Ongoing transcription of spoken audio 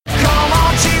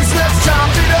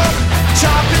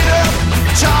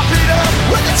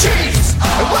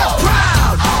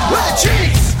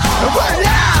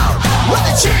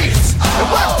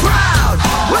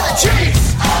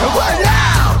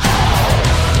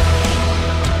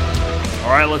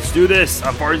right, let's do this.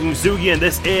 I'm Farzin Vousoughian, and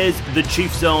this is the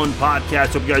Chiefs Zone podcast.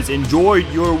 Hope you guys enjoyed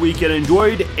your weekend,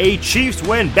 enjoyed a Chiefs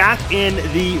win, back in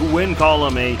the win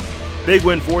column. A big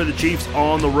win for the Chiefs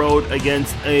on the road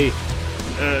against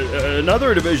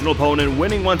another divisional opponent,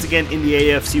 winning once again in the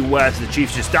AFC West. The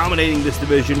Chiefs just dominating this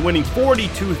division, winning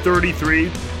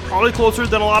 42-33, probably closer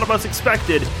than a lot of us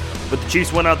expected, but the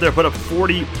Chiefs went out there, put up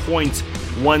 40 points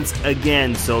once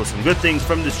again. So some good things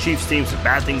from this Chiefs team, some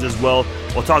bad things as well.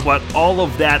 We'll talk about all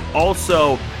of that.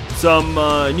 Also, some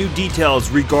new details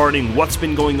regarding what's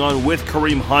been going on with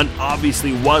Kareem Hunt.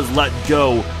 Obviously was let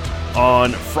go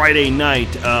on Friday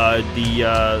night.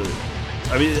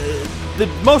 The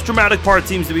most dramatic part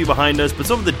seems to be behind us, but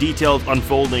some of the details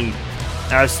unfolding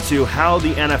as to how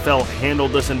the NFL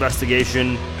handled this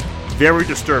investigation, very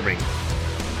disturbing.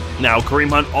 Now,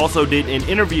 Kareem Hunt also did an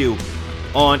interview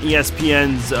on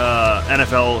ESPN's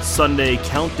NFL Sunday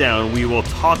Countdown. We will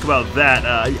talk about that.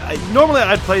 Normally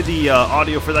I'd play the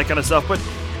audio for that kind of stuff, but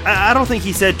I don't think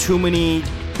he said too many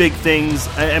big things.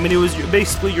 I mean, it was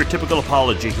basically your typical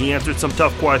apology. He answered some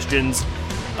tough questions.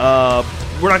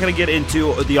 We're not going to get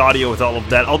into the audio with all of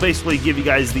that. I'll basically give you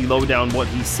guys the lowdown what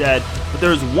he said. But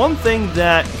there's one thing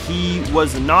that he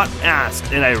was not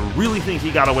asked, and I really think he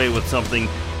got away with something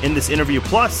in this interview.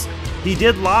 Plus, he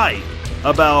did lie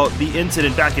about the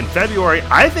incident back in February.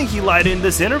 I think he lied in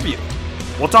this interview.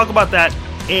 We'll talk about that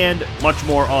and much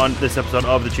more on this episode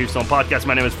of the Chiefs Zone podcast.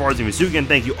 My name is Farzin Vousoughian.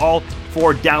 Thank you all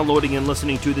for downloading and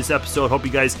listening to this episode. Hope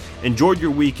you guys enjoyed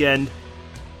your weekend.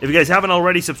 If you guys haven't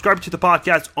already, subscribe to the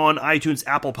podcast on iTunes,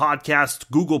 Apple Podcasts,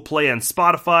 Google Play, and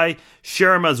Spotify.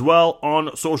 Share them as well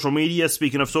on social media.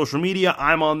 Speaking of social media,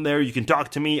 I'm on there. You can talk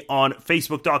to me on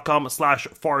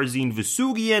Facebook.com/Farzin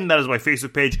Vousoughian. That is my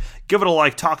Facebook page. Give it a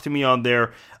like. Talk to me on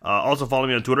there. Also follow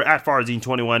me on Twitter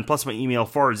 @Farzin21, plus my email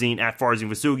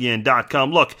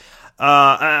Farzin@FarzinVousoughian.com. Look,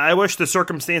 I wish the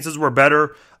circumstances were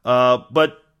better,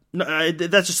 but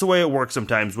that's just the way it works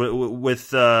sometimes with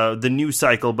the news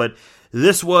cycle. But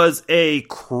this was a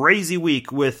crazy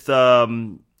week with our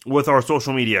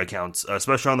social media accounts,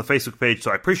 especially on the Facebook page.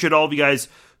 So I appreciate all of you guys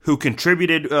who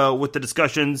contributed with the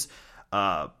discussions.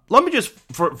 Let me just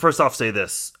first off say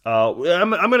this. I'm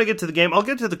going to get to the game. I'll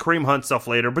get to the Kareem Hunt stuff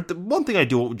later. But the one thing I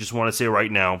do just want to say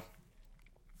right now,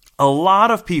 a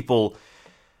lot of people,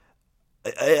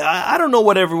 I don't know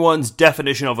what everyone's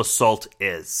definition of assault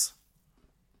is.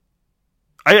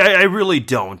 I really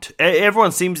don't.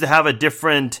 Everyone seems to have a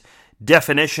different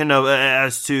definition of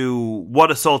as to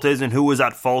what assault is and who was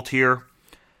at fault here.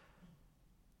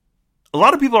 A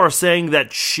lot of people are saying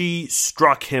that she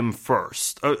struck him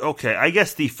first. Okay, I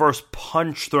guess the first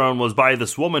punch thrown was by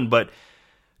this woman, but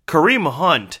Kareem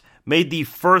Hunt made the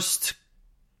first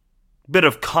bit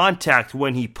of contact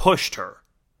when he pushed her.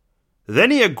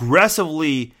 Then he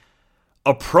aggressively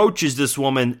approaches this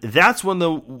woman. That's when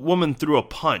the woman threw a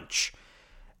punch.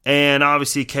 And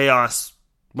obviously chaos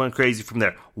went crazy from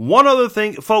there. One other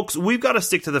thing, folks, we've got to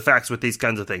stick to the facts with these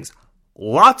kinds of things.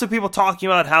 Lots of people talking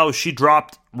about how she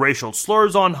dropped racial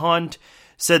slurs on Hunt,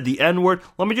 said the N-word.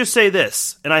 Let me just say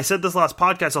this, and I said this last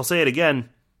podcast, I'll say it again.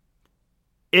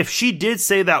 If she did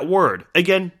say that word,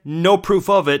 again, no proof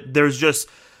of it, there's just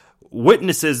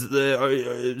witnesses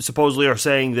supposedly are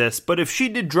saying this, but if she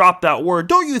did drop that word,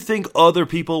 don't you think other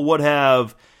people would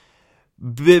have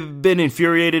been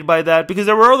infuriated by that? Because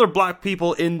there were other black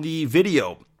people in the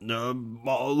video. A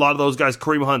lot of those guys,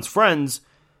 Kareem Hunt's friends.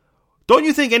 Don't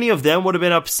you think any of them would have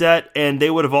been upset and they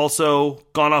would have also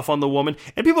gone off on the woman?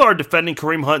 And people are defending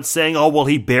Kareem Hunt, saying, oh, well,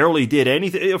 he barely did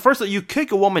anything. First, you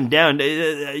kick a woman down.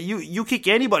 You kick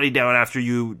anybody down after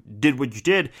you did what you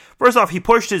did. First off, he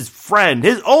pushed his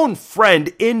own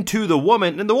friend, into the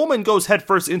woman, and the woman goes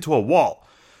headfirst into a wall.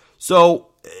 So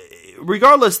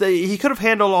regardless, he could have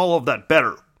handled all of that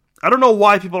better. I don't know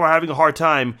why people are having a hard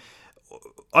time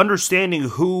understanding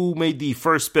who made the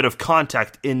first bit of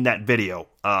contact in that video.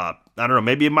 I don't know,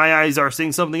 maybe my eyes are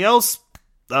seeing something else.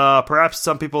 Perhaps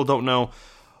some people don't know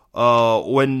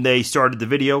when they started the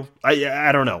video.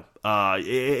 I don't know.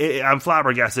 I'm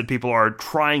flabbergasted. People are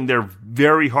trying their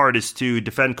very hardest to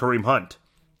defend Kareem Hunt.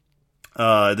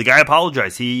 The guy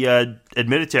apologized. He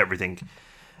admitted to everything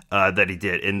that he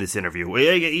did in this interview.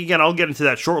 Again, I'll get into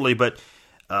that shortly, but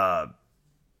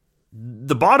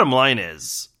the bottom line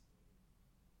is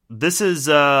this is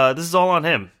all on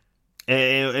him.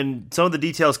 And some of the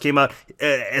details came out.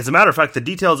 As a matter of fact, the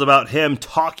details about him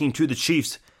talking to the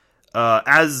Chiefs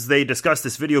as they discussed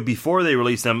this video before they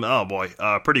released them, oh boy,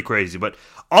 pretty crazy. But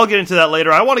I'll get into that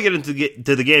later. I want to get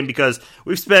into the game because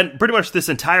we've spent pretty much this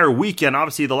entire weekend,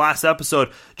 obviously the last episode,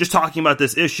 just talking about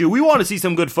this issue. We want to see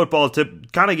some good football to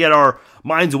kind of get our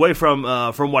minds away from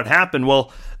what happened.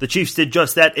 Well, the Chiefs did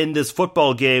just that in this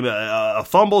football game. A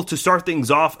fumble to start things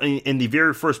off in the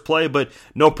very first play, but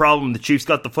no problem. The Chiefs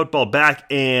got the football back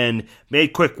and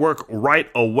made quick work right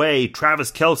away.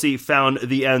 Travis Kelce found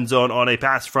the end zone on a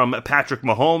pass from Patrick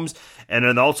Mahomes. And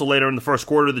then also later in the first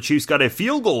quarter, the Chiefs got a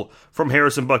field goal from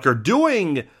Harrison Butker,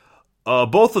 doing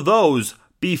both of those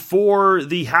before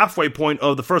the halfway point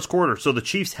of the first quarter. So the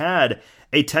Chiefs had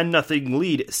a 10-0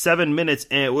 lead, with 7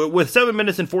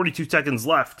 minutes and 42 seconds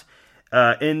left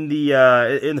in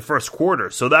the first quarter.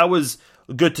 So that was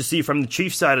good to see from the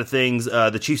Chiefs side of things.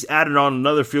 The Chiefs added on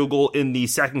another field goal in the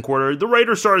second quarter. The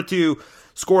Raiders started to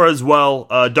score as well.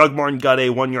 Doug Martin got a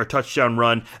 1-yard touchdown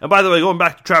run. And by the way, going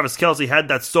back to Travis Kelce, had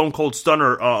that stone cold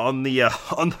stunner on the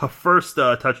first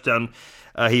touchdown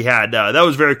he had. That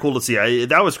was very cool to see.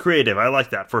 That was creative. I like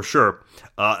that for sure.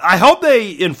 I hope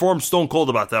they inform Stone Cold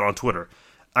about that on Twitter.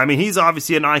 I mean, he's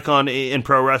obviously an icon in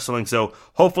pro wrestling, so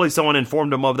hopefully someone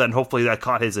informed him of that, and hopefully that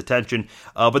caught his attention.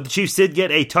 But the Chiefs did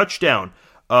get a touchdown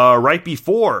right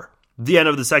before the end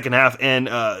of the second half, and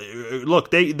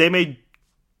look, they made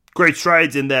great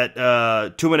strides in that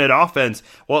 2-minute offense.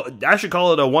 Well, I should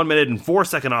call it a 1 minute and 4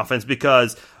 second offense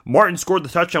because Martin scored the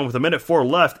touchdown with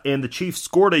 1:04 left, and the Chiefs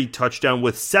scored a touchdown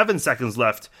with 7 seconds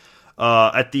left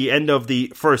at the end of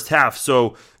the first half.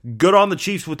 So good on the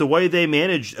Chiefs with the way they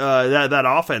managed that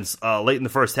offense late in the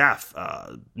first half.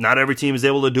 Not every team is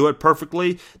able to do it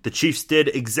perfectly. The Chiefs did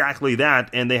exactly that,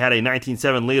 and they had a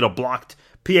 19-7 lead, a blocked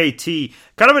PAT.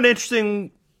 Kind of an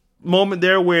interesting moment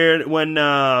there when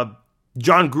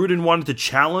John Gruden wanted to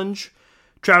challenge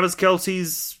Travis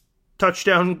Kelce's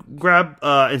touchdown grab.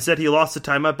 Instead, he lost the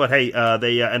timeout, but hey,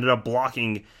 they ended up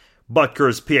blocking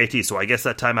Butker's PAT, so I guess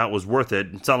that timeout was worth it.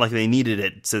 It's not like they needed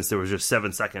it since there was just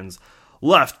 7 seconds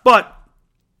left. But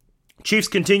Chiefs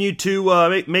continued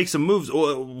to make some moves.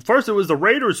 First, it was the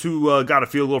Raiders who got a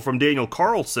field goal from Daniel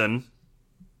Carlson.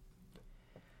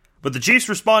 But the Chiefs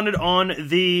responded on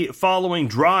the following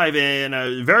drive, and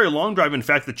a very long drive. In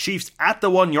fact, the Chiefs at the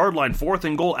 1-yard line, 4th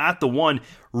and goal at the 1.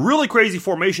 Really crazy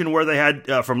formation where they had,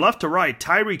 from left to right,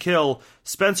 Tyreek Hill,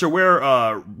 Spencer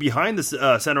Ware behind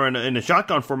the center in a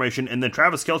shotgun formation, and then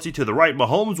Travis Kelce to the right.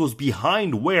 Mahomes was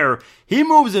behind Ware. He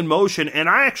moves in motion, and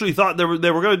I actually thought they were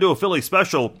going to do a Philly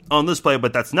special on this play,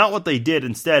 but that's not what they did.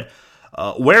 Instead,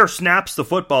 Ware snaps the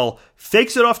football,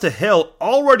 fakes it off to Hill,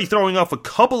 already throwing off a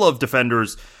couple of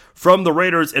defenders from the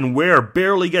Raiders, and Ware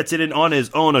barely gets it in on his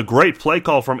own. A great play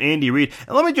call from Andy Reid.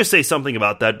 And let me just say something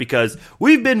about that, because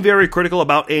we've been very critical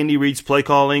about Andy Reid's play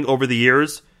calling over the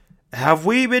years. Have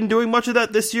we been doing much of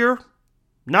that this year?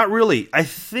 Not really. I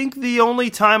think the only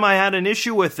time I had an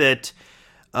issue with it,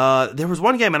 there was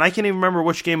one game, and I can't even remember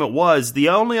which game it was. The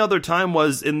only other time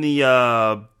was in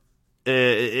the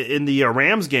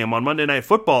Rams game on Monday Night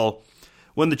Football,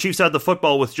 when the Chiefs had the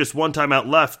football with just one timeout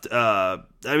left.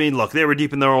 I mean, look, they were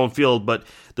deep in their own field, but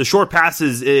the short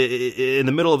passes in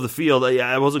the middle of the field,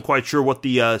 I wasn't quite sure what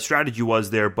the strategy was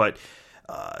there. But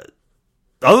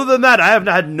other than that, I have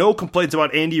had no complaints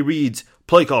about Andy Reid's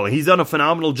play calling. He's done a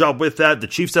phenomenal job with that. The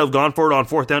Chiefs have gone for it on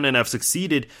 4th down and have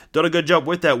succeeded, done a good job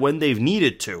with that when they've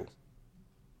needed to.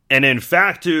 And in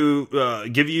fact, to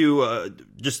give you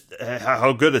just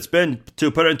how good it's been, to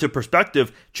put it into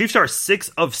perspective, Chiefs are 6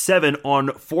 of 7 on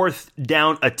 4th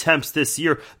down attempts this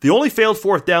year. The only failed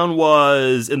 4th down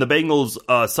was in the Bengals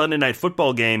Sunday Night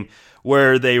Football game,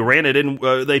 where they ran it in.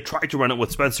 They tried to run it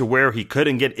with Spencer Ware. He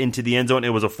couldn't get into the end zone.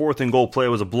 It was a 4th and goal play. It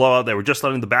was a blowout. They were just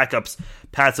letting the backups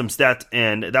pad some stats,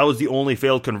 and that was the only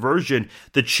failed conversion.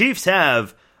 The Chiefs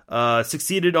have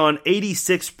succeeded on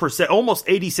 86%, almost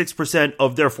 86%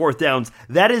 of their 4th downs.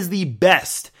 That is the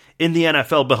best in the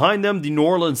NFL. Behind them, the New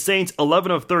Orleans Saints,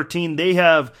 11 of 13. They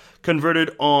have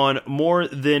converted on more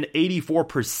than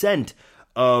 84%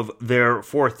 of their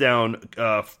 4th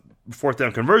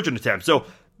down conversion attempts. So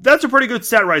that's a pretty good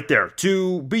stat right there,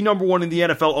 to be number 1 in the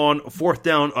NFL on 4th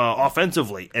down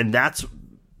offensively. And that's,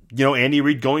 Andy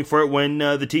Reid going for it when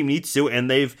the team needs to, and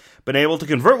they've been able to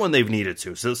convert when they've needed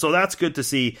to. So that's good to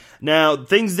see. Now,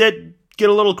 things that get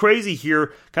a little crazy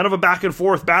here, kind of a back and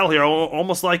forth battle here,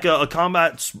 almost like a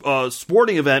combat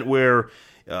sporting event where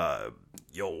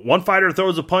one fighter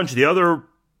throws a punch, the other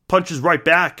punches right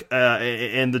back,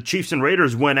 and the Chiefs and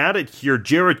Raiders went at it here.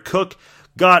 Jared Cook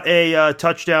got a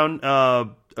touchdown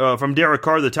from Derek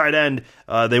Carr, the tight end.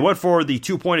 They went for the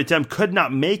 2-point attempt, could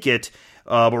not make it.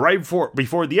 But right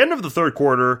before the end of the third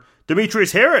quarter,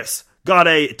 Demetrius Harris got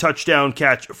a touchdown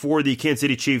catch for the Kansas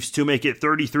City Chiefs to make it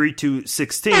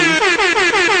 33-16.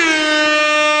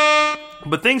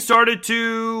 But things started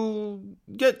to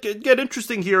get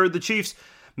interesting here. The Chiefs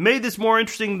made this more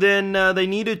interesting than they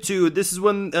needed to. This is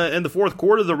when, in the fourth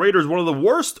quarter, the Raiders, one of the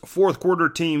worst fourth quarter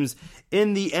teams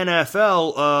in the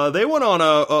NFL, they went on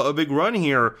a big run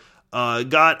here.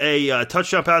 Got a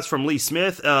touchdown pass from Lee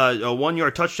Smith, a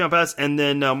 1-yard touchdown pass, and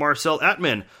then Marcel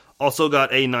Atman also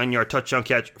got a 9-yard touchdown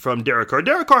catch from Derek Carr.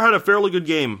 Derek Carr had a fairly good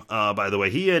game, by the way.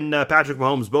 He and Patrick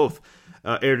Mahomes both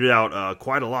aired it out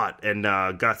quite a lot and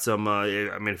got some,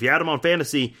 if you had them on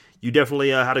fantasy, you definitely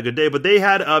had a good day. But they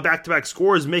had back-to-back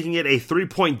scores, making it a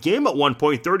 3-point game at one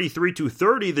point,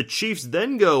 33-30. The Chiefs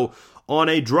then go on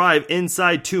a drive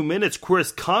inside 2 minutes.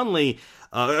 Chris Conley,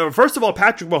 first of all,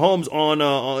 Patrick Mahomes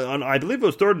on I believe it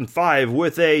was 3rd and 5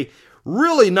 with a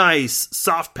really nice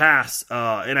soft pass,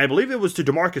 and I believe it was to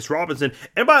Demarcus Robinson.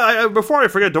 And before I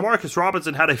forget, Demarcus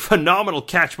Robinson had a phenomenal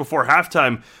catch before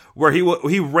halftime where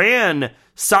he ran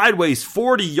sideways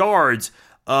 40 yards,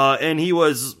 and he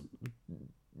was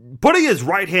putting his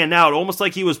right hand out almost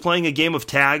like he was playing a game of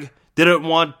tag. Didn't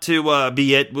want to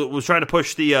be it, was trying to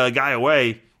push the guy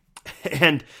away,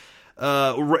 and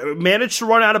managed to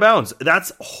run out of bounds.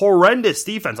 That's horrendous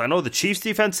defense. I know the Chiefs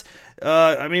defense,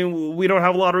 we don't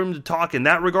have a lot of room to talk in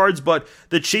that regards, but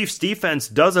the Chiefs defense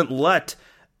doesn't let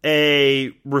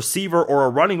a receiver or a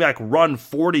running back run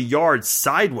 40 yards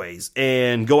sideways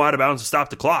and go out of bounds to stop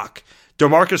the clock.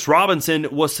 Demarcus Robinson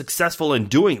was successful in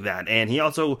doing that, and he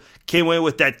also came away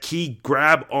with that key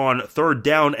grab on 3rd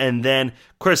down, and then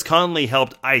Chris Conley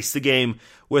helped ice the game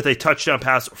with a touchdown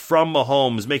pass from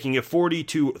Mahomes, making it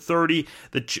 40-30.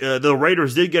 The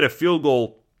Raiders did get a field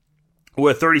goal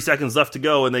with 30 seconds left to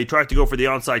go, and they tried to go for the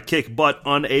onside kick, but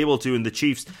unable to, and the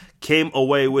Chiefs came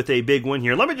away with a big win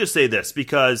here. Let me just say this,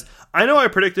 because I know I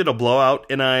predicted a blowout,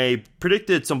 and I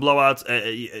predicted some blowouts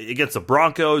against the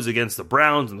Broncos, against the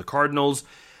Browns, and the Cardinals.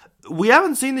 We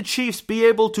haven't seen the Chiefs be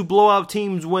able to blow out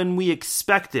teams when we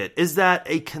expect it. Is that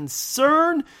a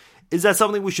concern? Is that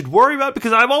something we should worry about?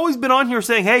 Because I've always been on here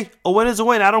saying, hey, a win is a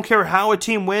win. I don't care how a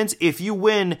team wins. If you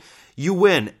win, you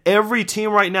win. Every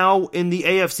team right now in the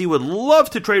AFC would love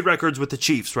to trade records with the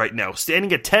Chiefs right now,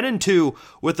 standing at 10-2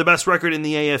 with the best record in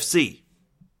the AFC.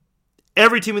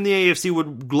 Every team in the AFC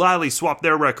would gladly swap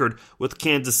their record with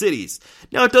Kansas City's.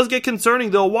 Now, it does get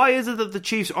concerning, though. Why is it that the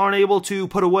Chiefs aren't able to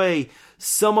put away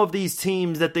some of these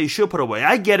teams that they should put away?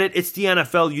 I get it. It's the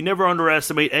NFL. You never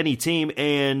underestimate any team,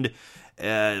 and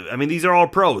these are all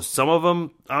pros. Some of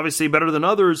them, obviously, better than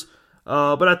others.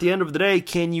 But at the end of the day,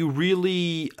 can you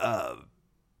really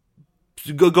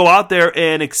go out there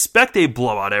and expect a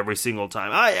blowout every single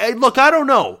time? I don't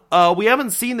know. We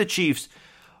haven't seen the Chiefs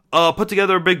put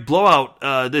together a big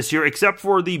blowout this year, except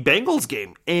for the Bengals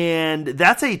game. And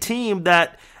that's a team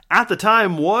that, at the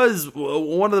time, was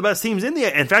one of the best teams in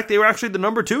the... In fact, they were actually the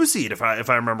number 2 seed, if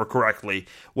I remember correctly,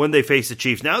 when they faced the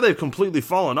Chiefs. Now they've completely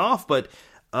fallen off, but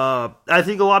I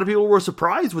think a lot of people were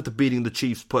surprised with the beating the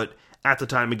Chiefs put at the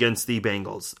time against the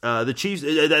Bengals. The Chiefs,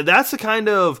 that's the kind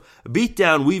of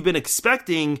beatdown we've been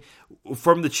expecting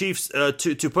from the Chiefs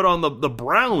to put on the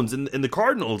Browns and the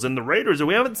Cardinals and the Raiders, and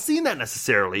we haven't seen that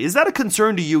necessarily. Is that a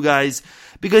concern to you guys?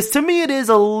 Because to me it is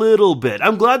a little bit.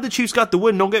 I'm glad the Chiefs got the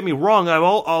win, don't get me wrong. I'll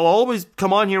always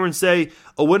come on here and say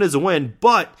a win is a win,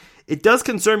 but it does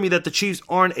concern me that the Chiefs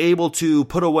aren't able to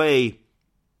put away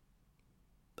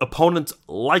opponents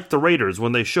like the Raiders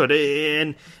when they should.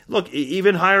 And look,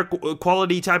 even higher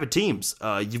quality type of teams,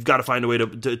 you've got to find a way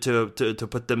to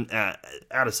put them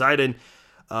out of sight and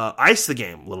ice the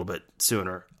game a little bit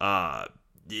sooner.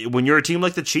 When you're a team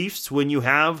like the Chiefs, when you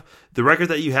have the record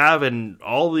that you have and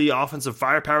all the offensive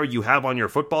firepower you have on your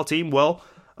football team, well,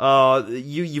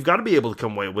 you've got to be able to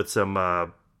come away with some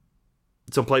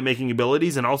playmaking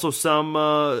abilities and also some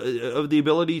of the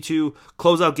ability to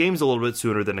close out games a little bit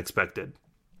sooner than expected.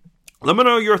 Let me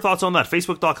know your thoughts on that.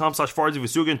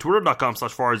 Facebook.com/FarzineVasugian,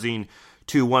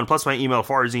 Twitter.com/Farzine21, plus my email,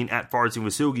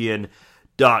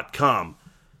 Farzine@FarzineVasugian.com.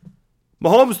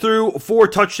 Mahomes threw 4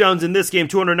 touchdowns in this game,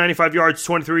 295 yards,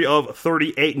 23 of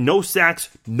 38, no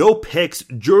sacks, no picks,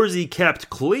 jersey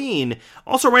kept clean.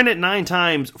 Also ran it 9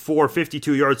 times for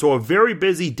 52 yards, so a very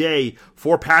busy day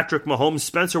for Patrick Mahomes.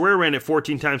 Spencer Ware ran it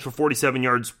 14 times for 47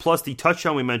 yards, plus the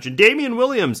touchdown we mentioned. Damian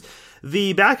Williams,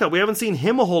 the backup, we haven't seen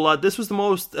him a whole lot. This was the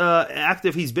most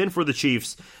active he's been for the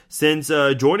Chiefs since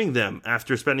joining them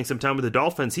after spending some time with the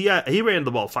Dolphins. He ran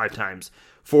the ball 5 times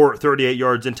for 38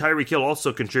 yards, and Tyreek Hill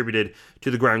also contributed to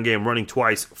the ground game, running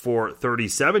twice for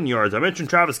 37 yards. I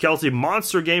mentioned Travis Kelce,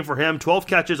 monster game for him, 12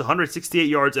 catches, 168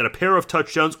 yards, and a pair of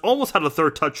touchdowns, almost had a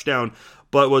third touchdown,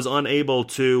 but was unable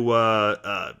to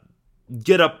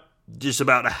get up just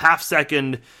about a half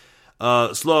second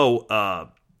slow,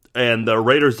 and the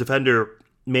Raiders defender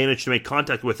managed to make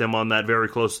contact with him on that very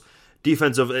close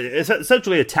defensive, it's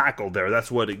essentially a tackle there.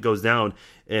 That's what it goes down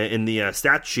in the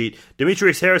stat sheet.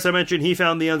 Demetrius Harris, I mentioned, he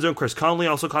found the end zone. Chris Conley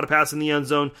also caught a pass in the end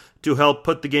zone to help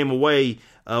put the game away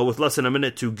with less than a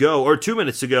minute to go, or 2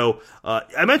 minutes to go.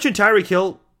 I mentioned Tyreek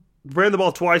Hill ran the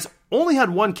ball twice, only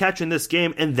had one catch in this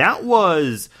game, and that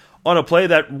was on a play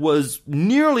that was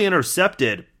nearly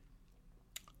intercepted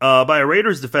by a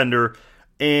Raiders defender,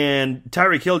 and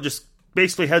Tyreek Hill just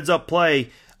basically heads up play,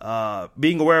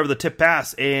 being aware of the tip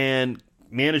pass, and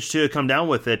managed to come down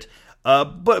with it.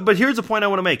 But here's the point I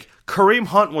want to make. Kareem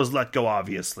Hunt was let go,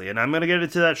 obviously, and I'm going to get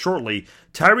into that shortly.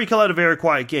 Tyreek Hill had a very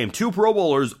quiet game. 2 Pro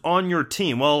Bowlers on your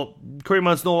team. Well, Kareem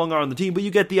Hunt's no longer on the team, but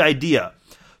you get the idea.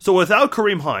 So without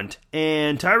Kareem Hunt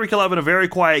and Tyreek Hill having a very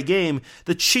quiet game,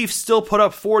 the Chiefs still put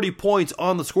up 40 points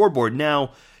on the scoreboard.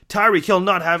 Now, Tyreek Hill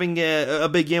not having a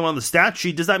big game on the stat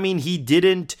sheet, does that mean he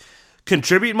didn't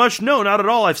contribute much? No, not at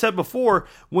all. I've said before,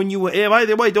 by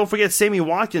the way, don't forget Sammy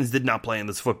Watkins did not play in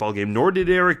this football game, nor did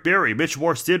Eric Berry. Mitch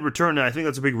Morse did return, and I think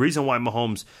that's a big reason why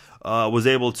Mahomes was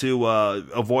able to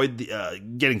avoid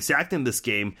getting sacked in this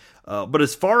game. But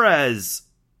as far as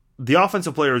the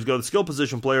offensive players go, the skill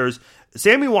position players,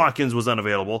 Sammy Watkins was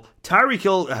unavailable. Tyreek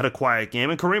Hill had a quiet game,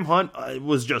 and Kareem Hunt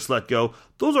was just let go.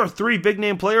 Those are 3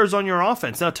 big-name players on your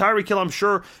offense. Now, Tyreek Hill, I'm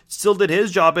sure, still did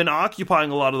his job in occupying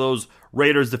a lot of those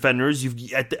Raiders defenders.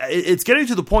 It's getting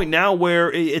to the point now where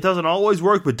it doesn't always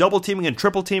work, but double teaming and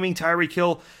triple teaming Tyreek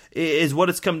Hill is what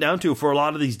it's come down to for a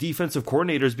lot of these defensive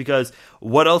coordinators, because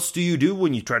what else do you do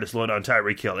when you try to slow down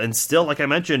Tyreek Hill? And still, like I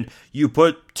mentioned, you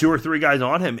put 2 or 3 guys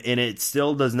on him, and it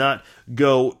still does not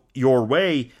go your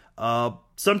way.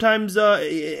 Sometimes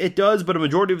it does, but a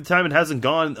majority of the time it hasn't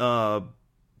gone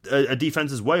a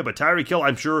defense's way. But Tyreek Hill,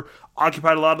 I'm sure,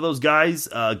 occupied a lot of those guys,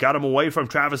 got him away from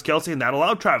Travis Kelce, and that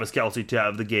allowed Travis Kelce to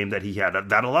have the game that he had.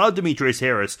 That allowed Demetrius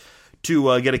Harris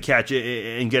to get a catch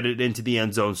and get it into the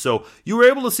end zone. So you were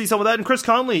able to see some of that, and Chris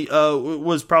Conley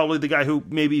was probably the guy who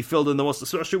maybe filled in the most,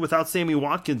 especially without Sammy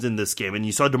Watkins in this game. And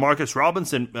you saw Demarcus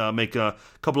Robinson make a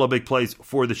couple of big plays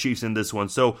for the Chiefs in this one.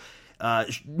 So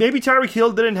maybe Tyreek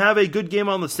Hill didn't have a good game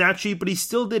on the stat sheet, but he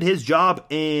still did his job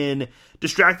in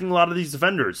distracting a lot of these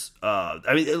defenders. I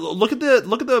mean, look at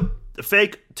the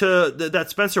fake to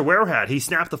that Spencer Ware had. He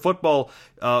snapped the football,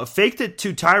 faked it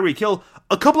to Tyreek Hill.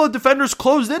 A couple of defenders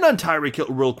closed in on Tyreek Hill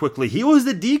real quickly. He was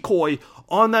the decoy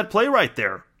on that play right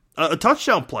there, a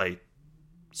touchdown play.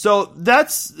 So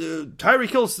that's Tyreek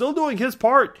Hill still doing his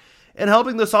part in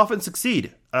helping this offense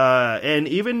succeed. And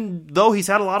even though he's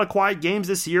had a lot of quiet games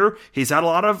this year, he's had a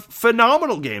lot of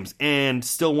phenomenal games, and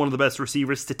still one of the best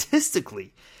receivers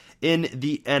statistically in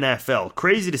the NFL.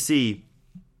 Crazy to see,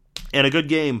 and a good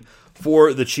game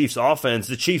for the Chiefs offense.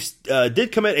 The Chiefs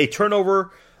did commit a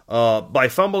turnover by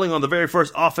fumbling on the very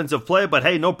first offensive play, but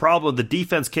hey, no problem. The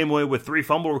defense came away with 3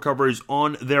 fumble recoveries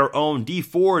on their own. Dee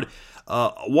Ford,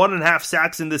 1.5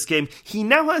 sacks in this game. He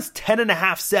now has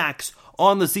 10.5 sacks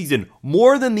on the season,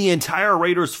 more than the entire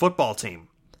Raiders football team.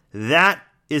 That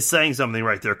is saying something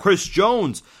right there. Chris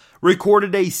Jones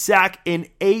recorded a sack in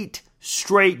 8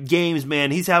 straight games, man.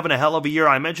 He's having a hell of a year.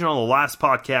 I mentioned on the last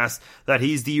podcast that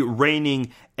he's the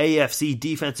reigning AFC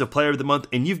Defensive Player of the Month,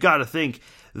 and you've got to think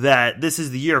that this is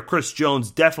the year Chris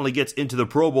Jones definitely gets into the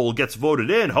Pro Bowl, gets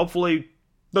voted in, hopefully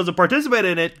doesn't participate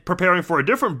in it, preparing for a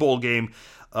different bowl game,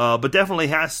 but definitely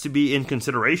has to be in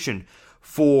consideration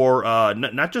for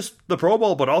not just the Pro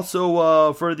Bowl, but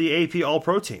also for the AP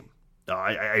All-Pro team.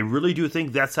 I really do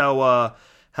think that's how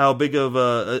big of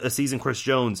a season Chris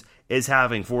Jones is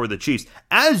having for the Chiefs.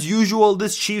 As usual,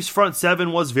 this Chiefs front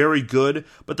 7 was very good,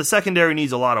 but the secondary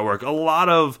needs a lot of work. A lot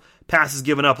of passes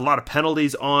given up, a lot of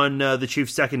penalties on the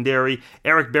Chiefs secondary.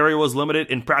 Eric Berry was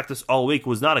limited in practice all week,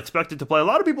 was not expected to play. A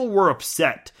lot of people were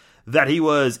upset that he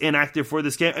was inactive for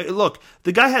this game. Look,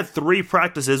 the guy had 3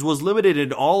 practices, was limited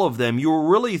in all of them. You were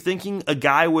really thinking a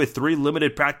guy with 3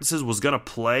 limited practices was going to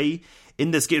play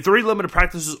in this game? 3 limited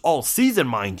practices all season,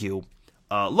 mind you.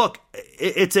 Look,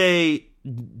 it's a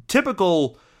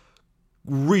typical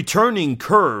returning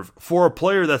curve for a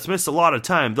player that's missed a lot of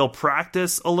time. They'll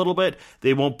practice a little bit.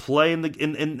 They won't play in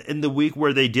the week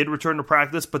where they did return to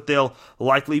practice, but they'll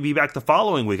likely be back the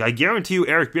following week. I guarantee you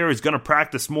Eric Berry is going to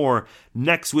practice more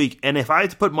next week, and if I had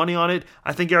to put money on it,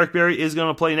 I think Eric Berry is going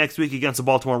to play next week against the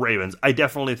Baltimore Ravens. I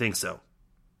definitely think so.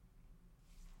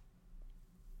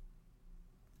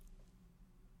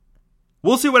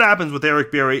 we'll see what happens with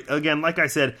Eric Berry. Again, like I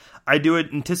said, I do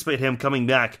anticipate him coming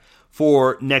back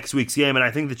for next week's game, and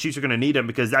I think the Chiefs are going to need him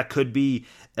because that could be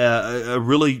a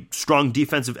really strong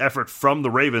defensive effort from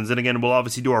the Ravens. And again, we'll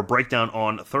obviously do our breakdown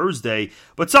on Thursday.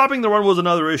 But stopping the run was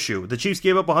another issue. The Chiefs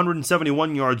gave up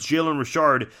 171 yards. Jalen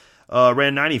Richard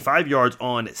ran 95 yards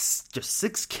on just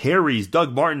 6 carries.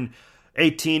 Doug Martin,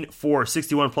 18 for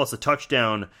 61 plus a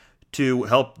touchdown to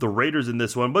help the Raiders in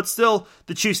this one. But still,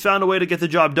 the Chiefs found a way to get the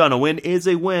job done. A win is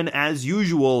a win as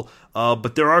usual,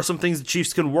 but there are some things the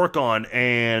Chiefs can work on,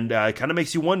 and it kind of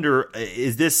makes you wonder,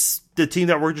 is this the team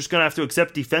that we're just going to have to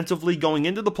accept defensively going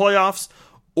into the playoffs,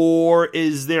 or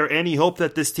is there any hope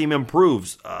that this team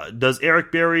improves? Does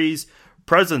Eric Berry's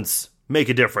presence make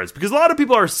a difference? Because a lot of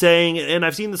people are saying, and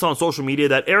I've seen this on social media,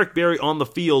 that Eric Berry on the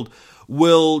field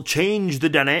will change the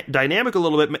dynamic a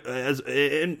little bit,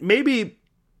 and maybe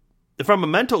from a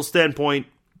mental standpoint,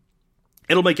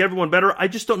 it'll make everyone better. I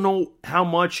just don't know how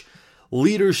much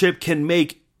leadership can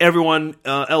make everyone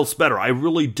else better. I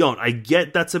really don't. I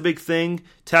get that's a big thing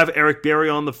to have Eric Berry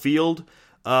on the field,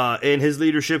 and his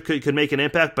leadership could make an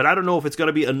impact, but I don't know if it's going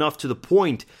to be enough to the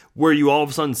point where you all of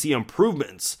a sudden see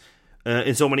improvements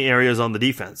in so many areas on the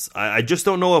defense. I just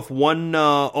don't know if one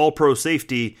all-pro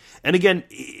safety, and again,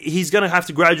 he's going to have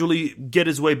to gradually get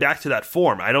his way back to that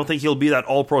form. I don't think he'll be that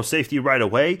all-pro safety right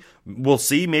away. We'll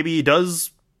see. Maybe he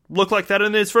does look like that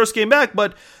in his first game back,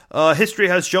 but history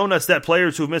has shown us that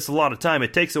players who've missed a lot of time,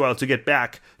 it takes a while to get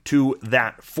back to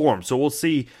that form. So we'll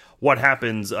see what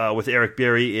happens with Eric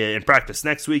Berry in practice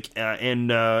next week,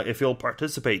 and if he'll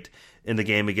participate in the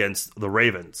game against the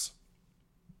Ravens.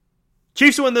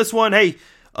 Chiefs win this one. Hey,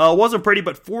 wasn't pretty,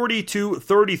 but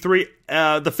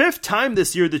 42-33. The fifth time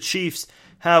this year the Chiefs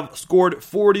have scored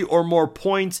 40 or more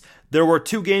points. There were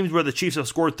 2 games where the Chiefs have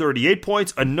scored 38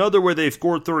 points, another where they've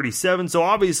scored 37. So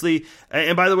obviously,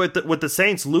 and by the way, with the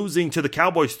Saints losing to the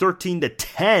Cowboys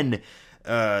 13-10,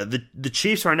 the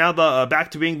Chiefs are now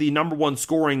back to being the number 1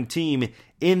 scoring team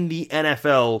in the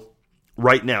NFL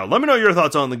right now. Let me know your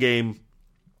thoughts on the game.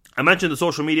 I mentioned the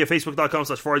social media,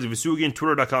 facebook.com/FarziVasugian,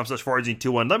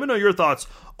 twitter.com/Farzine21. Let me know your thoughts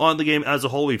on the game as a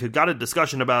whole. We've got a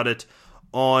discussion about it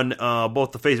on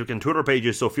both the Facebook and Twitter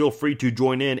pages, so feel free to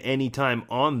join in anytime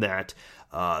on that.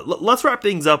 Let's wrap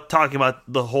things up talking about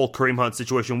the whole Kareem Hunt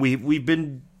situation. We've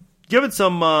been given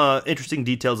some interesting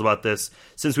details about this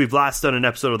since we've last done an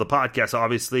episode of the podcast.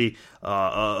 Obviously,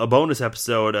 a bonus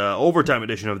episode, overtime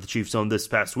edition of the Chiefs Zone this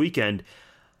past weekend.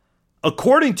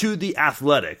 According to The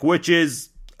Athletic, which is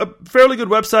a fairly good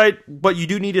website, but you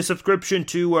do need a subscription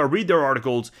to read their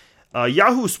articles.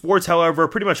 Yahoo Sports, however,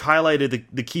 pretty much highlighted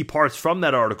the key parts from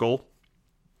that article,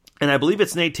 and I believe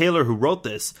it's Nate Taylor who wrote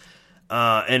this,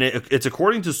 and it's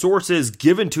according to sources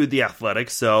given to The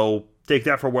Athletic, so take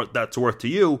that for what that's worth to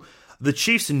you. The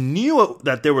Chiefs knew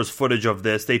that there was footage of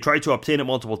this. They tried to obtain it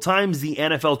multiple times. The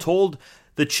NFL told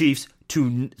the Chiefs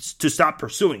to stop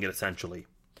pursuing it, essentially.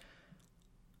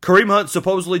 Kareem Hunt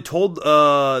supposedly told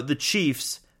the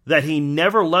Chiefs that he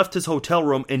never left his hotel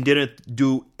room and didn't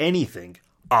do anything.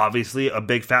 Obviously, a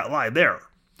big fat lie there.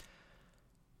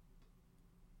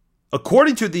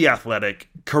 According to The Athletic,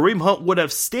 Kareem Hunt would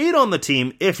have stayed on the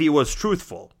team if he was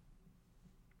truthful.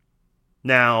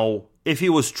 Now, if he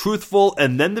was truthful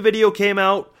and then the video came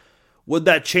out, would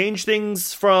that change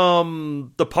things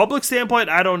from the public standpoint?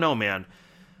 I don't know, man.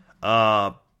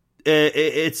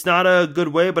 It's not a good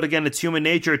way, but again, it's human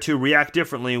nature to react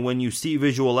differently when you see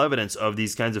visual evidence of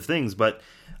these kinds of things. But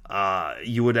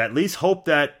you would at least hope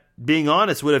that being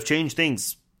honest would have changed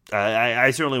things. I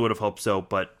certainly would have hoped so,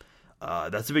 but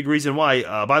that's a big reason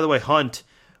why. By the way, Hunt,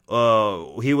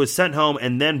 he was sent home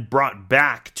and then brought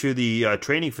back to the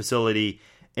training facility,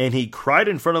 and he cried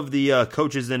in front of the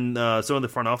coaches and some of the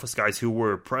front office guys who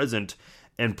were present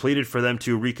and pleaded for them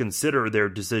to reconsider their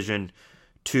decision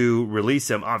to release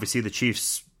him. Obviously, the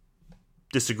Chiefs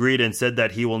disagreed and said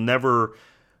that he will never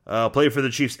play for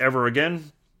the Chiefs ever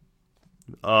again.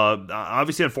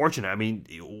 Obviously unfortunate. I mean,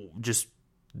 just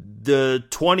the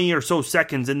 20 or so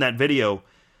seconds in that video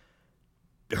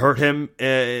hurt him.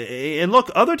 And look,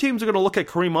 other teams are going to look at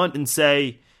Kareem Hunt and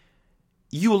say,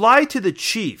 you lied to the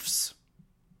Chiefs.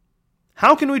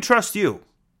 How can we trust you?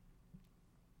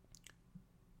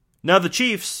 Now, the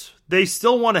Chiefs, they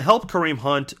still want to help Kareem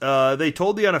Hunt. They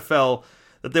told the NFL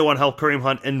that they want to help Kareem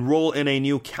Hunt enroll in a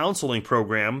new counseling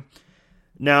program.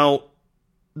 Now,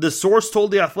 the source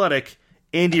told The Athletic,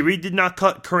 Andy Reid did not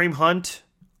cut Kareem Hunt.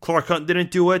 Clark Hunt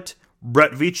didn't do it.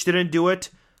 Brett Veach didn't do it.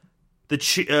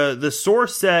 The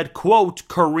source said, quote,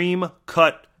 Kareem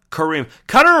cut Kareem.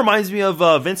 Kind of reminds me of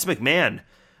Vince McMahon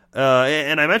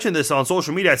And I mentioned this on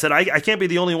social media. I said, I can't be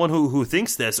the only one who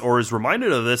thinks this or is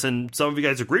reminded of this, and some of you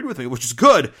guys agreed with me, which is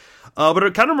good. But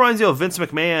it kind of reminds you of Vince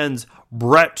McMahon's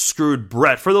Bret screwed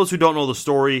Bret. For those who don't know the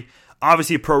story,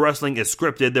 obviously pro wrestling is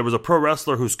scripted. There was a pro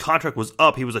wrestler whose contract was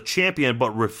up. He was a champion,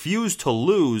 but refused to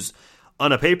lose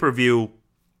on a pay-per-view.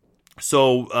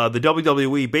 So the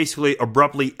WWE basically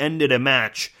abruptly ended a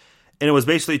match, and it was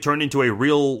basically turned into a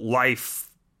real-life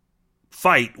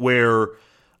fight where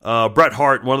Bret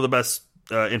Hart, one of the best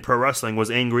in pro wrestling, was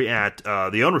angry at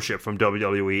the ownership from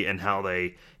WWE and how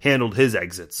they handled his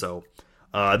exit. So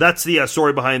that's the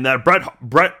story behind that.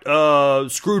 Bret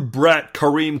screwed Bret,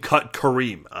 Kareem cut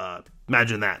Kareem.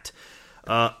 Imagine that.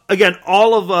 Again,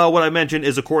 all of what I mentioned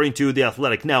is according to The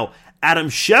Athletic. Now, Adam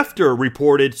Schefter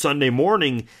reported Sunday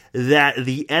morning that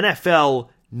the NFL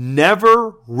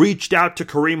never reached out to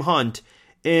Kareem Hunt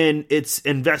in its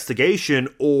investigation,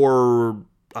 or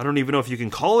I don't even know if you can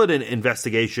call it an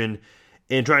investigation,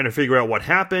 in trying to figure out what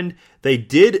happened. They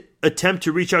did attempt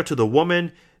to reach out to the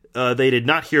woman. They did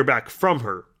not hear back from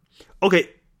her.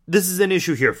 Okay, this is an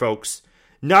issue here, folks.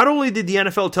 Not only did the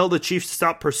NFL tell the Chiefs to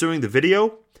stop pursuing the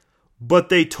video, but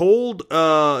they told,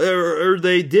 or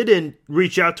they didn't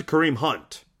reach out to Kareem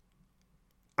Hunt.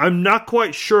 I'm not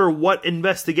quite sure what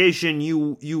investigation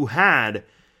you had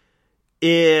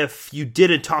if you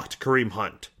didn't talk to Kareem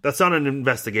Hunt. That's not an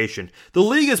investigation. The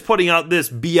league is putting out this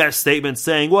BS statement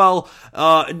saying, well,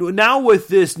 now with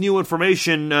this new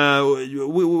information,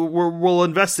 we'll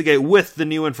investigate with the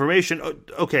new information.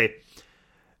 Okay.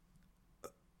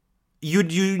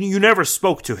 You never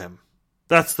spoke to him.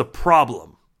 That's the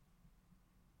problem.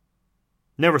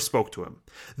 Never spoke to him.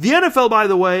 The NFL, by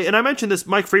the way, and I mentioned this,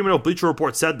 Mike Freeman of Bleacher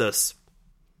Report said this.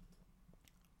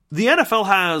 The NFL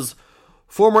has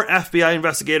former FBI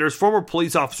investigators, former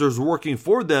police officers working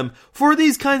for them for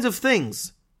these kinds of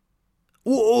things.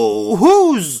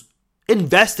 Who's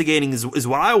investigating is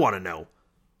what I want to know.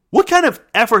 What kind of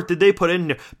effort did they put in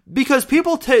there? Because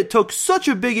people took such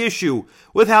a big issue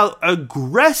with how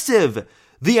aggressive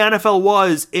the NFL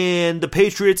was in the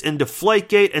Patriots and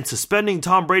Deflategate and suspending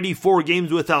Tom Brady 4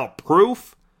 games without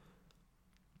proof.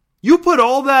 You put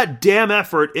all that damn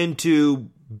effort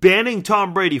into banning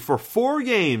Tom Brady for 4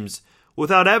 games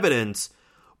without evidence,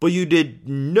 but you did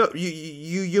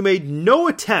you made no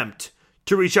attempt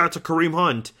to reach out to Kareem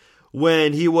Hunt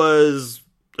when he was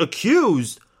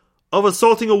accused of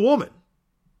assaulting a woman.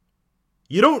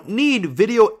 You don't need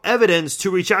video evidence to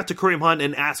reach out to Kareem Hunt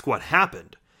and ask what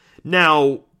happened.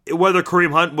 Now, whether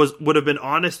Kareem Hunt would have been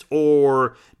honest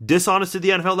or dishonest to the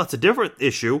NFL, that's a different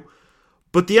issue.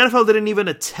 But the NFL didn't even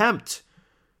attempt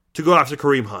to go after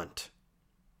Kareem Hunt.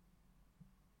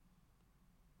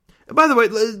 And by the way,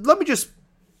 let me just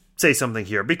say something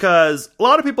here, because a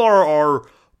lot of people are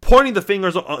pointing the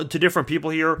fingers to different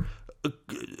people here.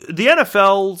 The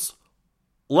NFL's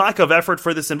lack of effort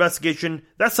for this investigation,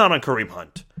 that's not on Kareem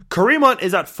Hunt. Kareem Hunt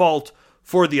is at fault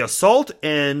for the assault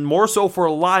and more so for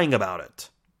lying about it.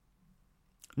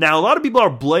 Now, a lot of people are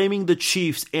blaming the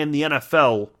Chiefs and the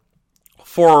NFL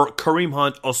for Kareem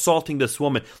Hunt assaulting this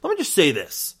woman. Let me just say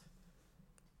this.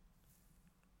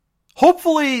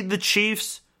 Hopefully the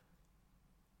Chiefs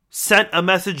sent a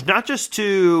message not just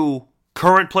to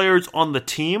current players on the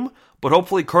team, but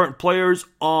hopefully current players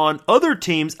on other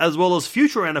teams as well as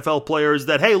future NFL players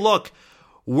that, hey, look,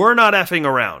 we're not effing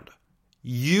around.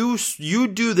 You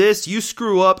do this, you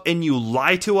screw up, and you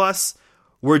lie to us,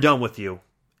 we're done with you.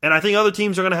 And I think other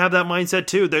teams are going to have that mindset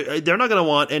too. They're not going to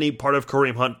want any part of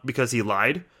Kareem Hunt because he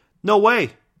lied. No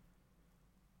way.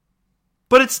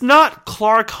 But it's not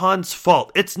Clark Hunt's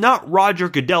fault. It's not Roger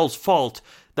Goodell's fault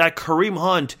that Kareem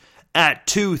Hunt at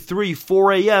 2, 3,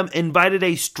 4 a.m. invited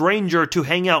a stranger to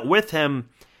hang out with him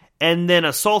and then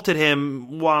assaulted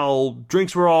him while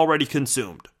drinks were already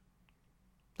consumed.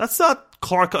 That's not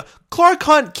Clark Hunt. Clark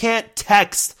Hunt can't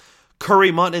text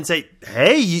Kareem Hunt and say,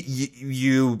 hey,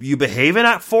 you behaving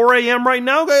at 4 a.m. right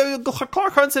now?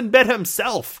 Clark Hunt's in bed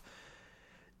himself.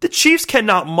 The Chiefs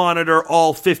cannot monitor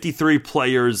all 53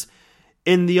 players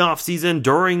in the offseason,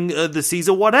 during the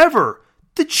season, whatever.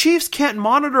 The Chiefs can't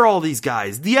monitor all these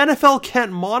guys. The NFL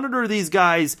can't monitor these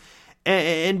guys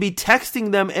and be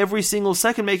texting them every single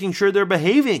second, making sure they're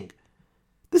behaving.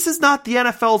 This is not the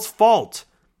NFL's fault.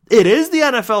 It is the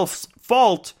NFL's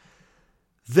fault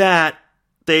that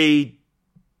they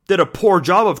did a poor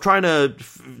job of trying to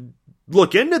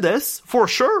look into this, for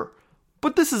sure.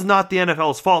 But this is not the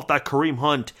NFL's fault that Kareem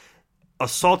Hunt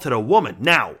assaulted a woman.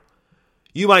 Now,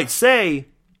 you might say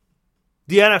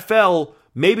the NFL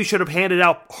maybe should have handed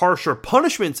out harsher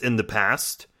punishments in the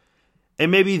past,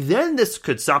 and maybe then this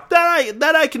could stop.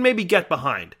 That I can maybe get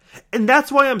behind. And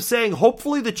that's why I'm saying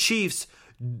hopefully the Chiefs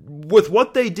with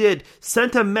what they did,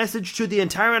 sent a message to the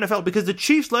entire NFL, because the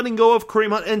Chiefs letting go of Kareem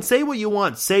Hunt, and say what you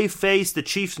want, save face, the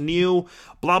Chiefs knew,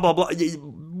 blah, blah, blah.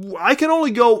 I can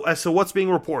only go as to what's being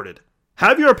reported.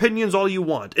 Have your opinions all you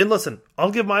want. And listen,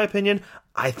 I'll give my opinion.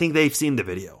 I think they've seen the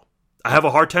video. I have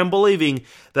a hard time believing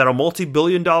that a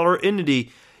multi-billion-dollar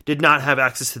entity did not have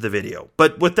access to the video.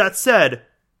 But with that said,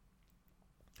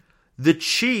 the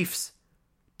Chiefs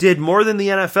did more than the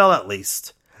NFL, at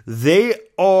least. They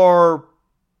are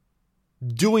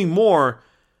doing more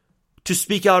to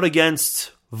speak out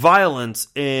against violence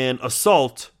and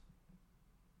assault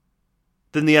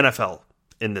than the NFL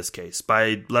in this case,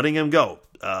 by letting him go.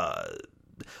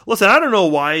 Listen, I don't know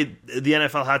why the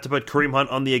NFL had to put Kareem Hunt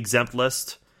on the exempt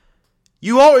list.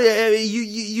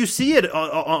 You see it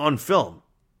on film.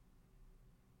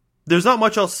 There's not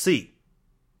much else to see.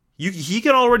 He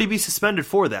can already be suspended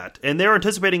for that, and they're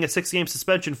anticipating a 6-game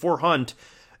suspension for Hunt.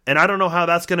 And I don't know how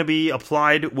that's going to be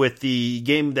applied with the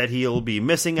game that he'll be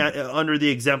missing under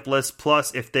the exempt list.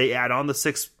 Plus, if they add on the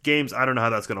 6 games, I don't know how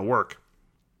that's going to work.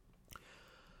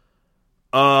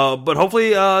 But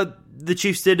hopefully the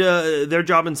Chiefs did their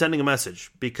job in sending a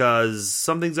message, because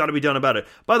something's got to be done about it.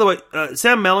 By the way,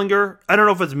 Sam Mellinger, I don't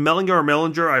know if it's Mellinger or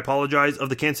Mellinger, I apologize, of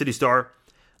the Kansas City Star,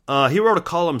 he wrote a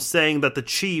column saying that the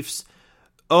Chiefs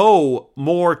owe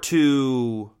more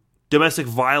to domestic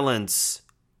violence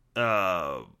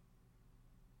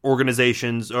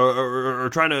organizations, or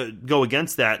trying to go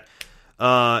against that,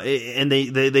 and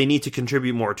they need to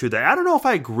contribute more to that. I don't know if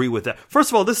I agree with that. First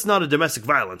of all, this is not a domestic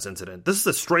violence incident. This is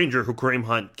a stranger who Kareem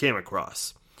Hunt came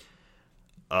across.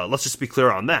 Let's just be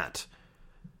clear on that.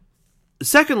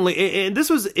 Secondly, and this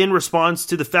was in response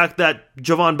to the fact that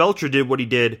Javon Belcher did what he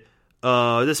did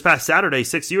this past Saturday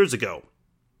 6 years ago.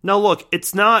 Now look,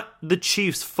 it's not the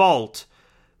Chiefs' fault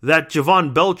that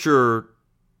Javon Belcher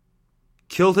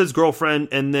killed his girlfriend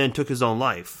and then took his own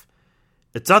life.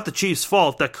 It's not the Chiefs'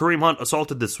 fault that Kareem Hunt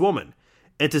assaulted this woman.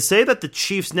 And to say that the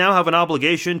Chiefs now have an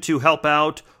obligation to help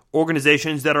out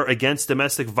organizations that are against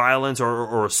domestic violence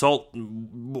or assault,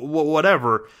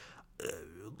 whatever.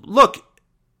 Look,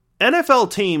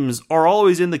 NFL teams are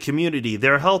always in the community.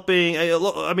 They're helping.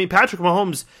 I mean, Patrick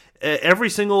Mahomes, every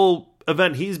single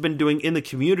event he's been doing in the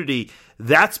community,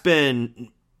 that's been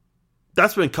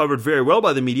covered very well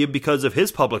by the media because of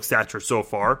his public stature so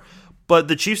far. But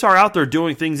the Chiefs are out there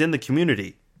doing things in the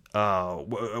community,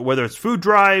 whether it's food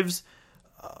drives,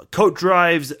 coat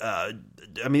drives. I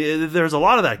mean, there's a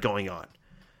lot of that going on.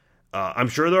 I'm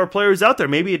sure there are players out there.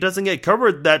 Maybe it doesn't get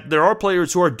covered that there are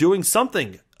players who are doing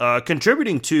something,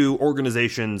 contributing to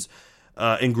organizations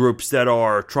and groups that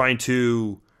are trying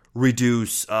to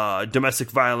reduce domestic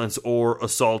violence or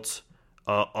assault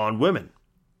on women.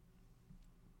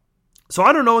 So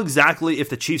I don't know exactly if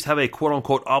the Chiefs have a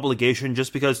quote-unquote obligation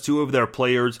just because 2 of their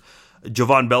players,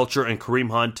 Javon Belcher and Kareem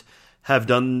Hunt, have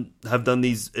done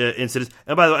these incidents.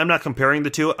 And by the way, I'm not comparing the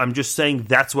two. I'm just saying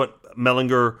that's what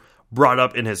Mellinger brought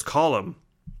up in his column.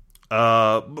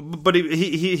 But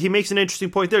he makes an interesting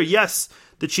point there. Yes,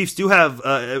 the Chiefs do have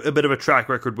a bit of a track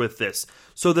record with this.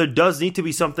 So there does need to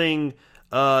be something,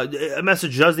 a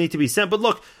message does need to be sent. But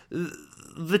look,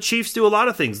 the Chiefs do a lot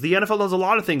of things. The NFL does a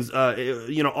lot of things,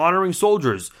 honoring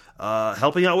soldiers,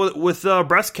 helping out with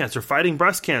breast cancer, fighting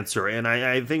breast cancer. And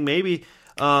I think maybe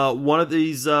one of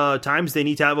these times they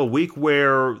need to have a week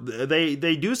where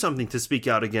they do something to speak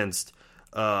out against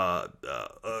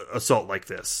assault like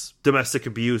this, domestic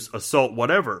abuse, assault,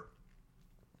 whatever.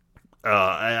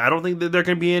 I don't think that there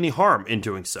can be any harm in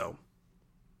doing so.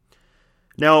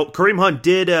 Now, Kareem Hunt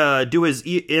did do his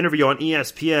interview on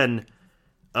ESPN.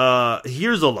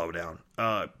 Here's the lowdown.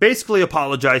 Basically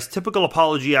apologized, typical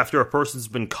apology after a person's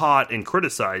been caught and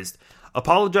criticized.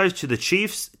 Apologized to the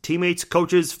Chiefs, teammates,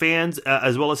 coaches, fans,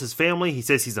 as well as his family. He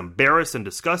says he's embarrassed and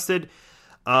disgusted.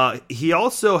 He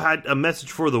also had a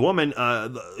message for the woman.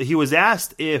 He was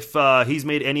asked if he's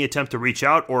made any attempt to reach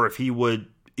out or if he would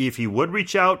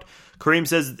reach out. Kareem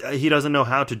says he doesn't know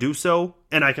how to do so,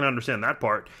 and I can understand that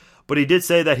part. But he did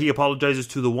say that he apologizes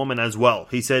to the woman as well.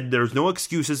 He said there's no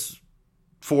excuses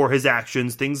for his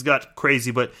actions. Things got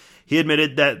crazy, but he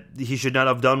admitted that he should not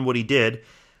have done what he did.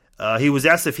 He was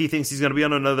asked if he thinks he's going to be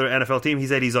on another NFL team. He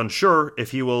said he's unsure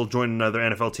if he will join another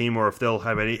NFL team or if they'll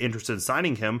have any interest in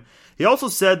signing him. He also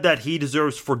said that he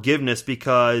deserves forgiveness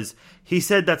because he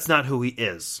said that's not who he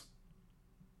is.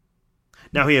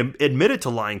 Now, he admitted to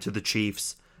lying to the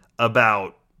Chiefs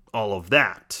about all of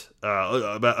that,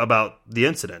 about the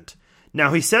incident.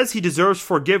 Now, he says he deserves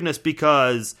forgiveness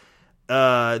because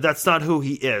that's not who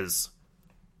he is.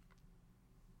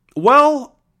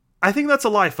 Well, I think that's a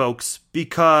lie, folks,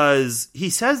 because he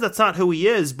says that's not who he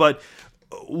is, but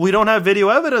we don't have video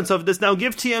evidence of this. Now,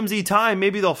 give TMZ time.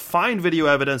 Maybe they'll find video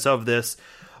evidence of this.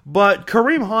 But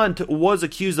Kareem Hunt was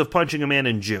accused of punching a man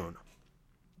in June.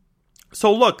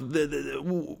 So look,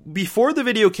 before the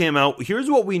video came out, here's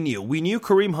what we knew. We knew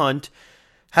Kareem Hunt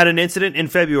had an incident in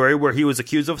February where he was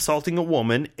accused of assaulting a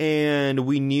woman, and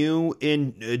we knew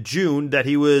in June that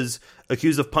he was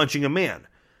accused of punching a man.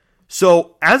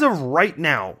 So as of right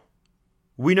now,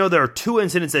 we know there are 2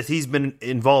 incidents that he's been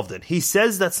involved in. He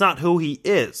says that's not who he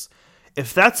is.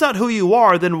 If that's not who you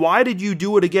are, then why did you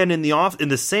do it again in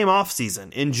the same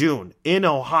offseason in June in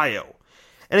Ohio?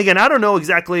 And again, I don't know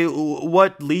exactly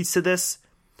what leads to this.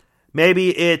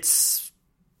 Maybe it's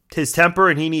his temper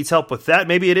and he needs help with that.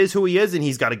 Maybe it is who he is and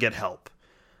he's got to get help.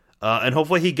 And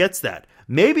hopefully he gets that.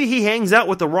 Maybe he hangs out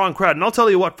with the wrong crowd. And I'll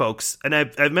tell you what, folks, and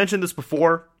I've mentioned this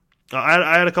before.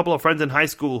 I had a couple of friends in high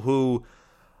school who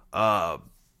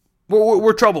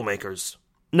were troublemakers.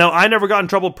 Now, I never got in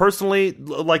trouble personally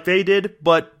like they did,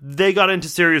 but they got into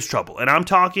serious trouble. And I'm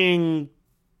talking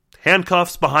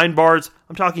handcuffs, behind bars.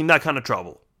 I'm talking that kind of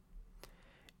trouble.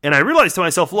 And I realized to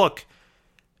myself, look,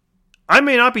 I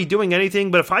may not be doing anything,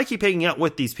 but if I keep hanging out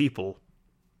with these people,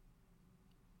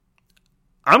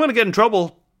 I'm going to get in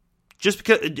trouble just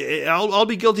because I'll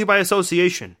be guilty by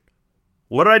association.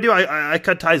 What did I do? I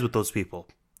cut ties with those people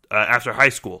after high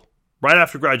school, right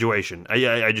after graduation.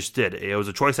 I just did. It was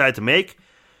a choice I had to make.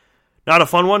 Not a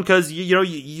fun one because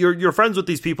you're friends with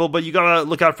these people, but you gotta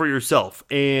look out for yourself,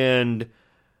 and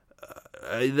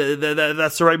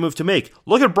that's the right move to make.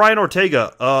 Look at Brian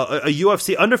Ortega,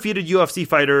 a undefeated UFC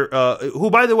fighter,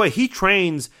 who, by the way, he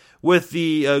trains with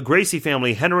the Gracie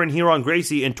family, Henry and Hiron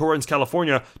Gracie in Torrance,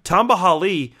 California. Tamba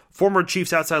Hali, former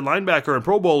Chiefs outside linebacker and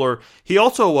Pro Bowler, he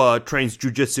also trains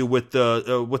jiu-jitsu with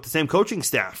the same coaching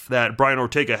staff that Brian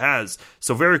Ortega has.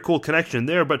 So very cool connection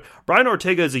there. But Brian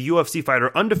Ortega is a UFC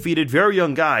fighter, undefeated, very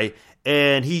young guy,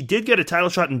 and he did get a title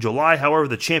shot in July. However,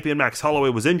 the champion Max Holloway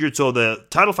was injured, so the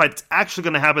title fight's actually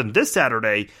going to happen this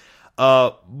Saturday.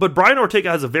 But Brian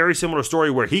Ortega has a very similar story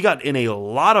where he got in a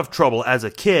lot of trouble as a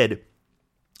kid,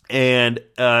 and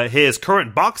his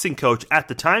current boxing coach at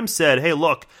the time said, hey,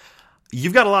 look,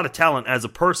 you've got a lot of talent as a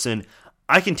person.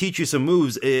 I can teach you some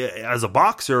moves as a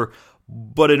boxer,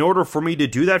 but in order for me to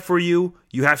do that for you,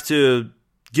 you have to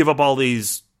give up all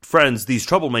these friends, these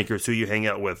troublemakers who you hang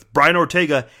out with. Brian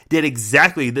Ortega did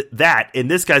exactly that, and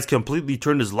this guy's completely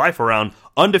turned his life around.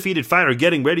 Undefeated fighter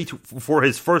getting ready for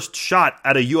his first shot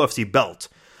at a UFC belt.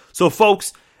 So,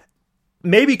 folks,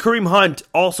 maybe Kareem Hunt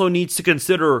also needs to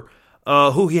consider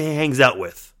who he hangs out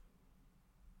with.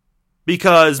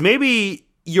 Because maybe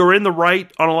you're in the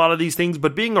right on a lot of these things,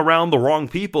 but being around the wrong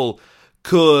people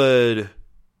could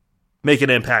make an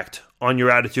impact on your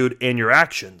attitude and your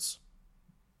actions.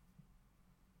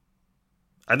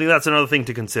 I think that's another thing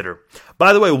to consider.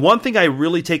 By the way, one thing I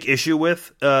really take issue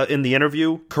with in the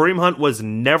interview, Kareem Hunt was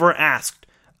never asked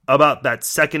about that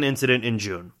second incident in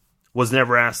June. Was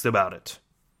never asked about it.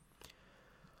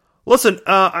 Listen,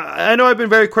 I know I've been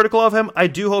very critical of him. I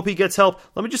do hope he gets help.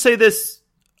 Let me just say this.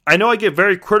 I know I get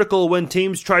very critical when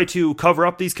teams try to cover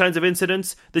up these kinds of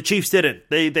incidents. The Chiefs didn't.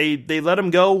 They let him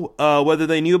go. Whether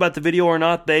they knew about the video or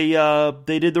not, they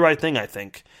did the right thing, I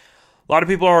think. A lot of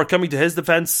people are coming to his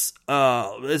defense,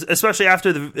 especially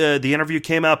after the interview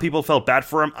came out. People felt bad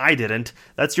for him. I didn't.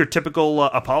 That's your typical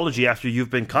apology after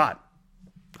you've been caught.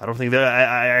 I don't think that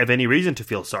I have any reason to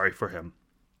feel sorry for him.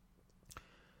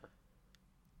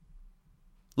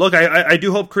 Look, I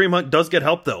do hope Kareem Hunt does get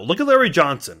help, though. Look at Larry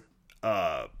Johnson.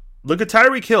 Look at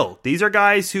Tyreek Hill. These are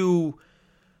guys who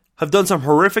have done some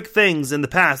horrific things in the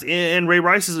past, and Ray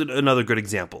Rice is another good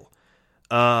example.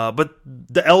 But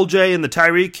the LJ and the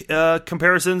Tyreek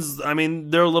comparisons, I mean,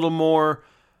 they're a little more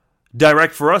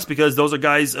direct for us because those are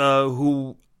guys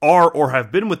who are or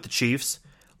have been with the Chiefs.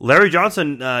 Larry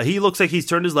Johnson, he looks like he's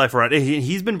turned his life around.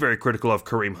 He's been very critical of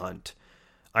Kareem Hunt.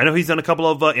 I know he's done a couple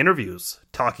of interviews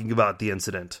talking about the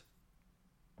incident.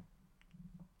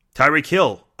 Tyreek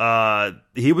Hill,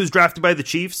 he was drafted by the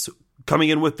Chiefs, coming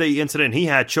in with the incident he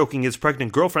had, choking his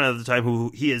pregnant girlfriend at the time,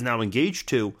 who he is now engaged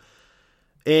to.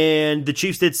 And the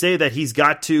Chiefs did say that he's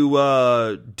got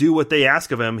to do what they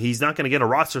ask of him. He's not going to get a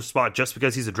roster spot just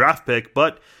because he's a draft pick,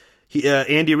 but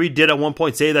Andy Reid did at one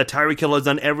point say that Tyreek Hill has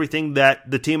done everything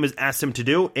that the team has asked him to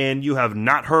do, and you have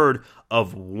not heard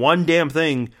of one damn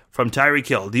thing from Tyreek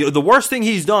Hill. The worst thing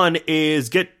he's done is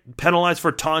get penalized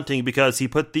for taunting because he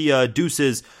put the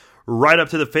deuces right up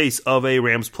to the face of a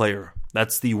Rams player.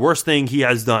 That's the worst thing he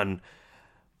has done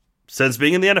since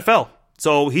being in the NFL.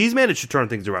 So he's managed to turn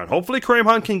things around. Hopefully Kareem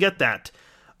Hunt can get that.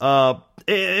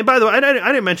 And by the way, I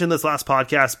didn't mention this last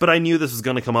podcast, but I knew this was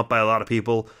going to come up by a lot of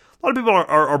people. A lot of people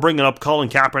are bringing up Colin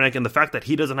Kaepernick and the fact that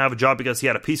he doesn't have a job because he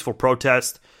had a peaceful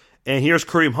protest. And here's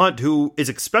Kareem Hunt, who is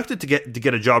expected to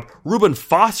get a job. Reuben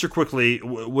Foster quickly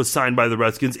was signed by the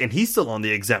Redskins, and he's still on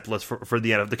the exempt list for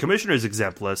the NFL, the commissioner's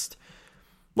exempt list.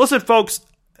 Listen, folks,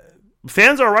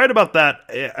 fans are right about that.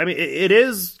 I mean, it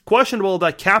is questionable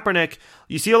that Kaepernick,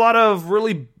 you see a lot of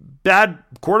really bad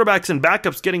quarterbacks and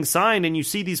backups getting signed, and you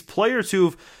see these players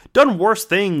who've done worse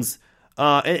things,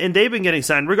 and they've been getting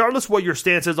signed. Regardless of what your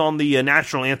stance is on the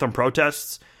national anthem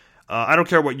protests, I don't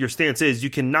care what your stance is, you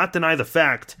cannot deny the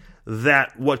fact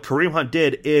that what Kareem Hunt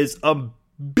did is a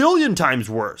billion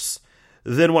times worse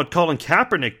than what Colin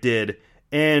Kaepernick did,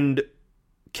 and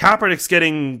Kaepernick's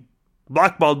getting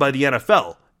blackballed by the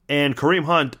NFL, and Kareem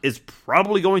Hunt is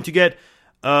probably going to get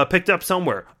picked up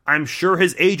somewhere. I'm sure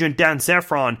his agent, Dan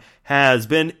Saffron, has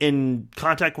been in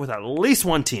contact with at least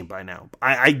one team by now.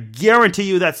 I guarantee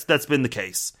you that's been the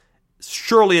case.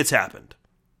 Surely it's happened.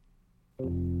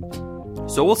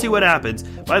 So we'll see what happens.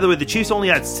 By the way, the Chiefs only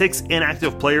had 6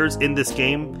 inactive players in this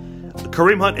game.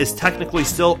 Kareem Hunt is technically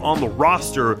still on the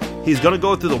roster. He's going to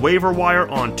go through the waiver wire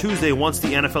on Tuesday once the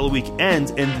NFL week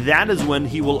ends, and that is when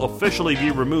he will officially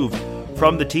be removed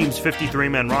from the team's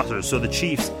 53-man roster. So the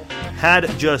Chiefs had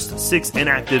just 6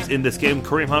 inactives in this game.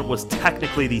 Kareem Hunt was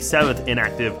technically the 7th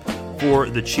inactive for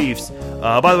the Chiefs.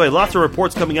 By the way, lots of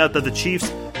reports coming out that the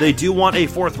Chiefs, they do want a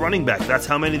 4th running back. That's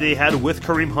how many they had with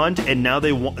Kareem Hunt, and now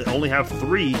they only have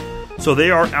 3. So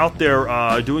they are out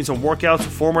there doing some workouts.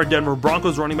 Former Denver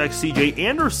Broncos running back C.J.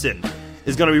 Anderson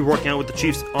is going to be working out with the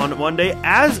Chiefs on Monday,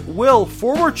 as will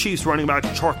former Chiefs running back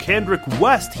Charcandrick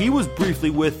West. He was briefly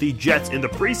with the Jets in the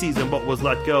preseason, but was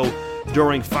let go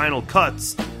during final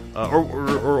cuts,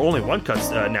 or only one cuts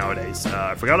nowadays.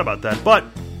 I forgot about that. But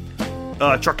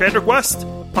Charcandrick West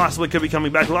possibly could be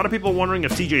coming back. A lot of people wondering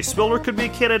if C.J. Spiller could be a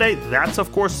candidate. That's,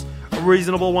 of course, a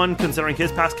reasonable one considering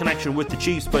his past connection with the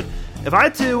Chiefs. But if I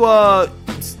had to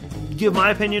give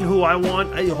my opinion who I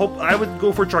want, I would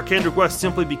go for Charcandrick West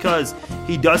simply because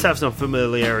he does have some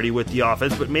familiarity with the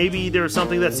offense, but maybe there's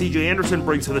something that C.J. Anderson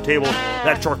brings to the table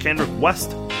that Charcandrick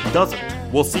West doesn't.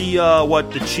 We'll see what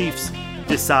the Chiefs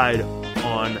decide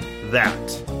on that.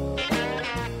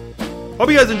 Hope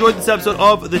you guys enjoyed this episode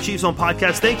of the Chiefs Zone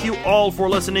Podcast. Thank you all for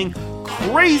listening.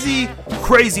 Crazy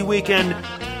weekend.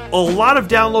 A lot of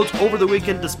downloads over the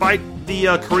weekend, despite the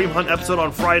Kareem Hunt episode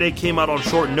on Friday came out on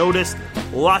short notice.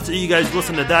 Lots of you guys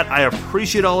listened to that. I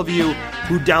appreciate all of you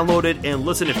who downloaded and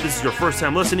listened. If this is your first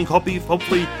time listening, hopefully you've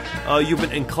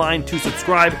been inclined to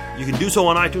subscribe. You can do so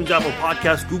on iTunes, Apple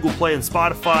Podcasts, Google Play, and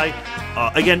Spotify.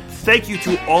 Again, thank you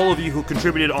to all of you who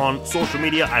contributed on social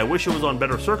media. I wish it was on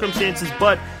better circumstances,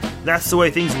 but that's the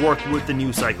way things work with the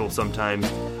news cycle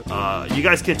sometimes. You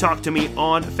guys can talk to me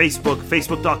on Facebook,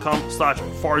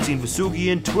 facebook.com/Farzin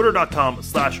Vousoughian,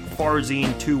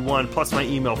 twitter.com/Farzin21, plus my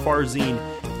email,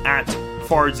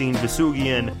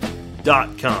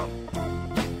 farzin@FarzinVousoughian.com.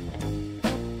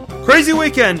 Crazy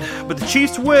weekend, but the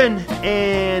Chiefs win,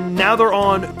 and now they're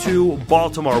on to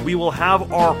Baltimore. We will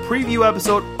have our preview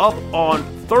episode up on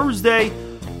Thursday.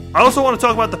 I also want to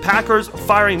talk about the Packers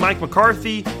firing Mike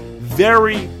McCarthy.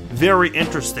 Very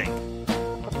interesting.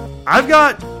 I've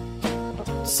got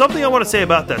something I want to say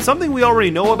about that. Something we already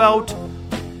know about,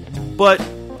 but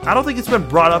I don't think it's been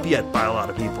brought up yet by a lot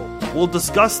of people. We'll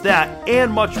discuss that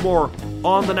and much more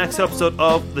on the next episode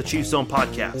of the Chiefs Zone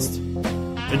Podcast.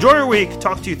 Enjoy your week.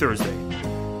 Talk to you Thursday.